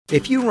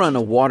If you run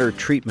a water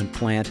treatment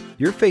plant,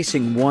 you're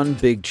facing one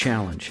big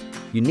challenge.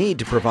 You need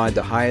to provide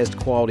the highest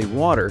quality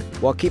water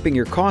while keeping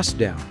your costs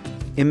down.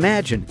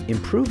 Imagine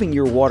improving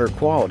your water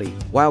quality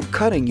while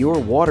cutting your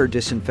water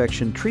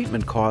disinfection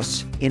treatment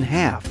costs in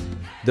half.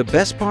 The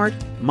best part?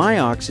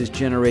 MIOX is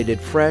generated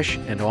fresh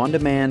and on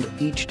demand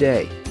each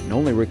day and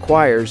only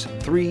requires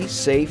 3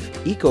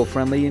 safe,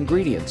 eco-friendly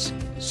ingredients: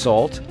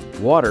 salt,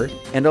 water,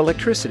 and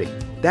electricity.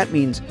 That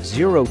means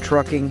zero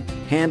trucking,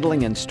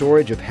 handling, and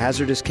storage of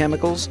hazardous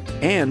chemicals,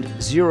 and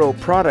zero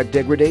product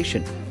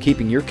degradation,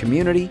 keeping your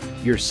community,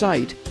 your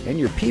site, and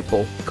your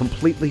people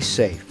completely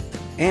safe.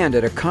 And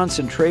at a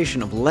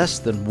concentration of less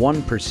than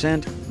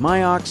 1%,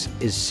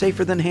 MIOX is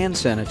safer than hand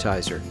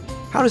sanitizer.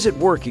 How does it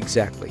work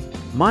exactly?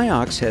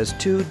 MIOX has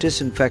 2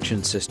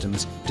 disinfection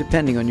systems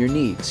depending on your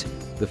needs.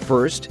 The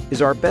first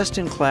is our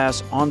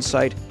best-in-class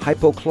on-site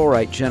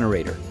hypochlorite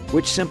generator,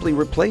 which simply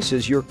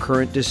replaces your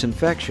current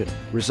disinfection,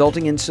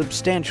 resulting in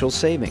substantial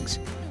savings.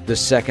 The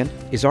second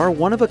is our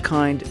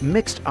one-of-a-kind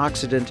mixed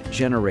oxidant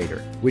generator,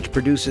 which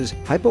produces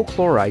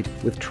hypochlorite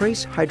with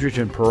trace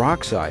hydrogen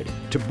peroxide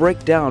to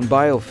break down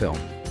biofilm,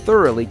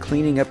 thoroughly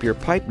cleaning up your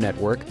pipe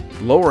network,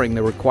 lowering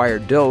the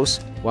required dose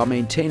while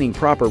maintaining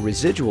proper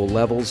residual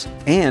levels,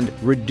 and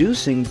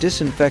reducing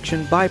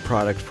disinfection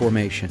byproduct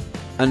formation.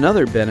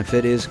 Another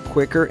benefit is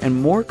quicker and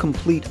more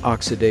complete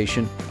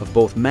oxidation of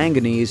both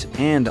manganese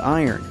and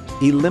iron,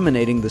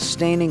 eliminating the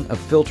staining of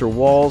filter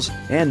walls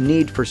and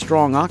need for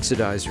strong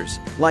oxidizers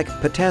like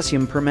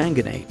potassium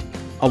permanganate.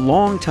 A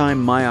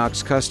longtime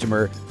MIOX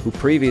customer who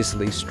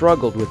previously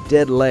struggled with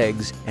dead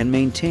legs and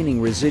maintaining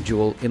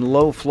residual in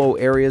low-flow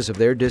areas of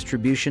their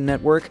distribution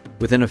network,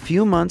 within a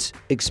few months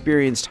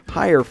experienced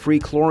higher free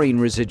chlorine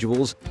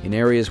residuals in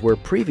areas where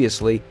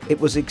previously it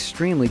was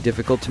extremely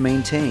difficult to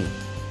maintain.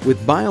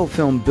 With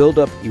biofilm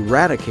buildup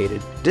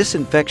eradicated,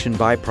 disinfection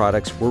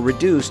byproducts were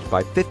reduced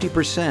by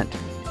 50%.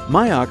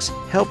 MIOX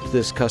helped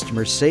this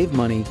customer save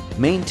money,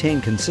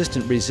 maintain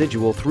consistent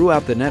residual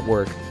throughout the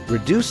network,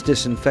 reduce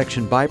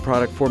disinfection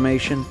byproduct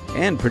formation,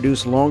 and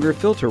produce longer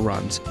filter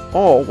runs,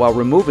 all while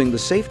removing the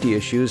safety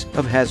issues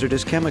of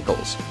hazardous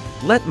chemicals.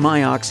 Let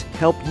MIOX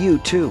help you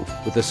too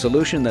with a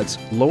solution that's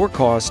lower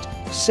cost,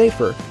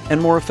 safer,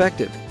 and more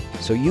effective,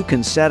 so you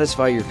can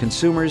satisfy your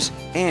consumers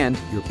and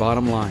your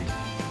bottom line.